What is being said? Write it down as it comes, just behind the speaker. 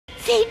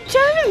They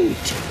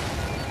don't.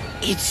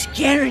 It's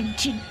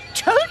guaranteed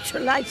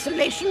total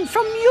isolation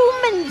from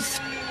humans.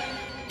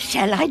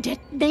 Shall I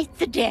detonate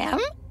the dam?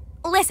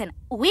 Listen,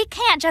 we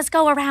can't just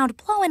go around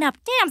blowing up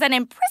dams and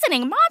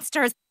imprisoning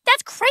monsters.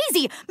 That's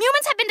crazy.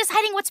 Humans have been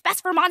deciding what's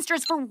best for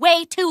monsters for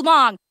way too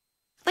long.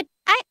 But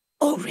I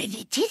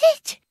already did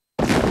it.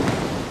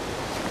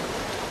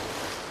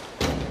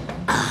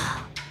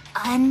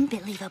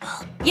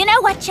 Unbelievable. You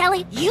know what,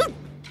 Jelly? You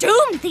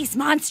doomed these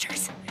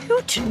monsters.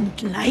 You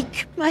didn't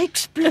like my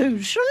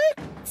explosion?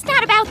 It's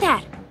not about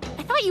that.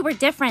 I thought you were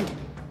different.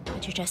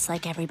 But you're just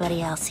like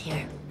everybody else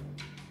here.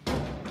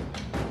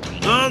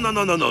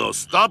 No.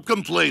 Stop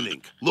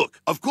complaining. Look,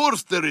 of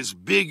course there is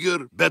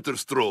bigger, better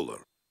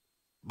stroller.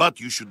 But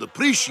you should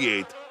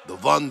appreciate the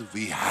one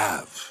we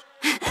have.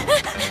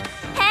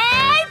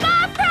 Hey,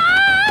 Bob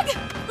Frog!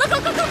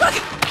 Look!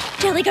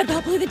 Jelly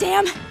Goodwill blew the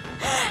dam.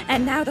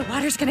 And now the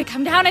water's gonna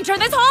come down and turn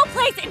this whole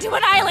place into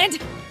an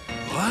island.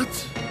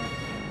 What?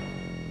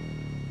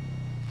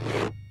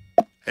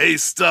 Hey,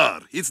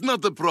 Star, it's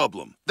not a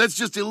problem. That's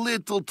just a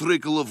little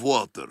trickle of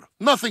water.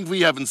 Nothing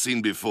we haven't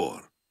seen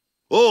before.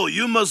 Oh,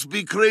 you must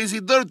be crazy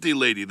dirty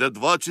lady that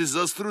watches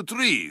us through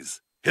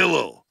trees.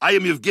 Hello, I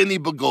am Evgeny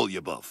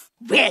Bogolyubov.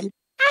 Well,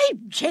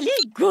 I'm Jelly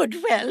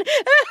Goodwill.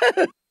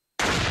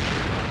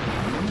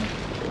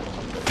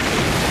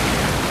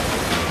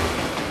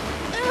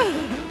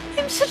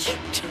 I'm such a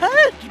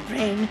turd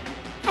brain.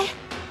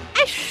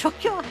 I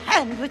shook your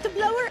hand with the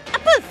blower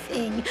upper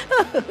thing.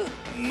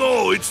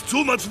 No, it's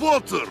too much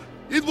water.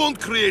 It won't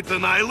create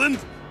an island.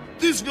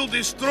 This will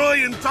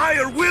destroy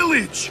entire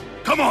village.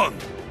 Come on.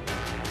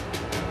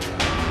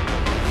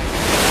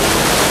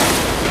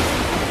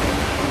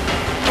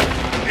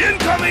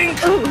 Incoming!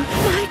 Oh,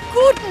 my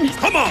goodness!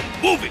 Come on,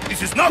 move it!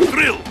 This is not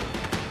drill!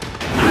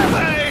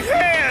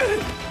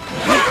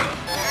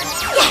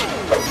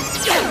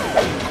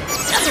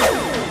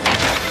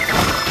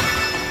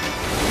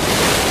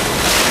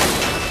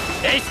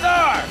 Hey,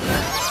 Star!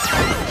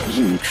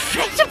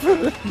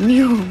 Incredible!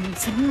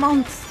 Mewmans and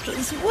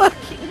monsters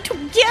working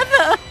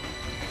together!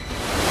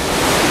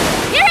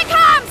 Here it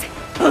comes!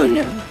 Oh,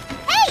 no.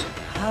 Hey!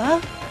 Huh?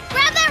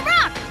 Grab that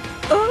rock!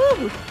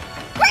 Oh!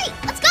 Great,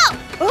 let's go!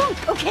 Oh,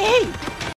 okay.